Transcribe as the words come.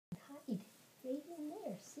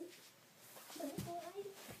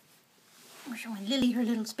We're showing Lily her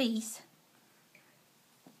little space.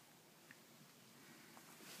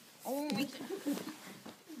 Oh my God.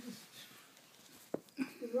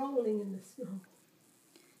 Rolling in the snow.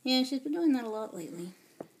 Yeah, she's been doing that a lot lately.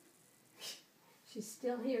 She's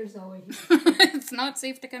still here, Zoe. It's not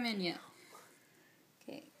safe to come in yet.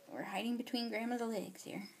 Okay, we're hiding between Grandma's legs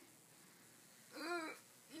here.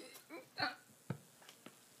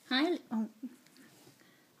 Hi.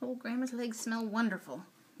 Oh, Grandma's legs smell wonderful.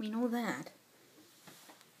 We know that.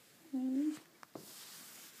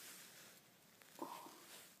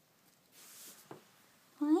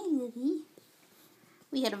 Hi, Lily.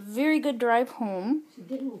 We had a very good drive home. She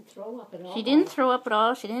didn't throw up at all. She didn't throw up at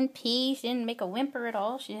all. She didn't pee. She didn't make a whimper at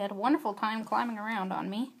all. She had a wonderful time climbing around on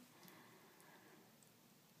me.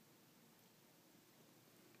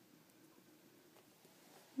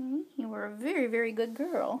 You were a very, very good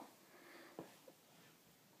girl.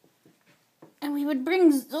 And we would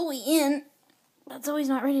bring Zoe in, but Zoe's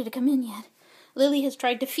not ready to come in yet. Lily has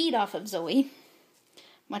tried to feed off of Zoe.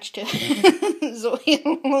 Much to Zoe.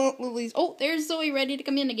 Lily's. Oh, there's Zoe ready to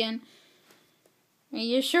come in again. Are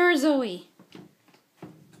you sure, Zoe?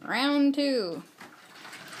 Round 2.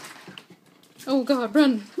 Oh God,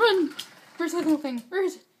 run, run! Where's that little thing? Where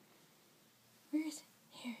is it? Where is it?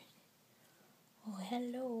 Here it is. Oh,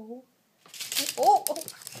 hello. Oh, oh.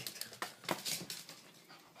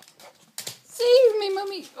 Save me,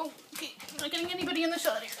 Mommy. Oh, okay. I'm not getting anybody in the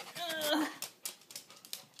shot here.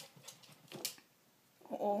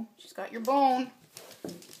 Uh-oh, she's got your bone.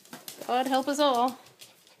 God help us all.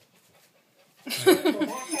 Go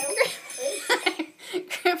back out.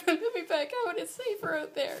 Grandma, let me back out. It's safer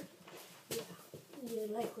out there. Yeah.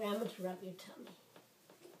 You'd like Grandma to rub your tummy.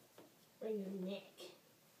 Or your neck.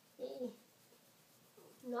 Eh.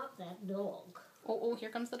 Not that dog. Oh, here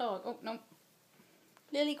comes the dog. Oh, no.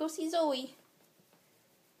 Lily, go see Zoe.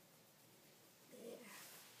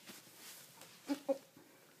 Oh.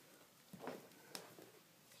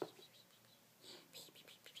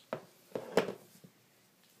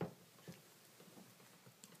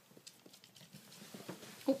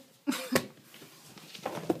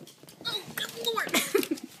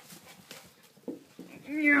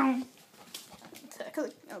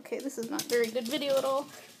 Okay, this is not very good video at all.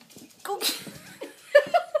 Go.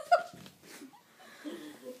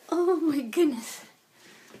 Oh my goodness.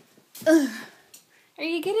 Ugh. Are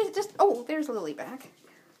you getting just? Oh, there's Lily back.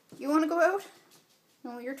 You want to go out?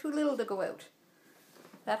 No, you're too little to go out.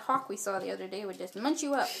 That hawk we saw the other day would just munch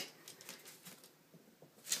you up.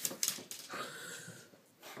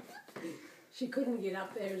 She couldn't get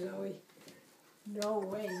up there, Zoe. No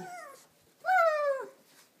way.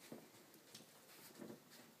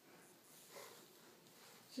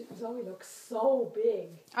 Zoe looks so big.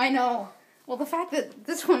 I know. Well, the fact that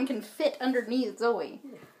this one can fit underneath Zoe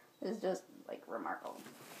is just, like, remarkable.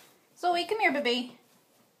 Zoe, come here, baby.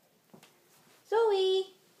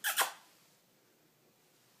 Zoe.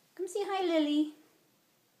 Come say hi, Lily.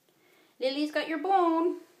 Lily's got your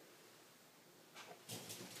bone.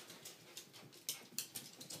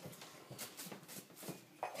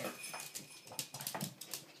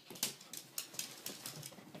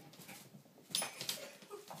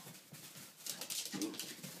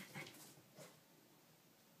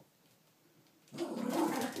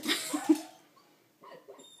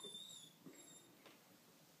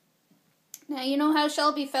 Now, you know how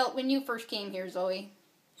Shelby felt when you first came here, Zoe.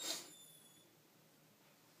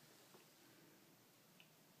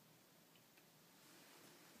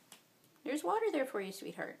 There's water there for you,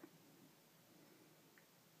 sweetheart.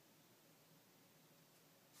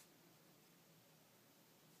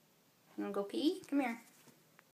 You want to go pee? Come here.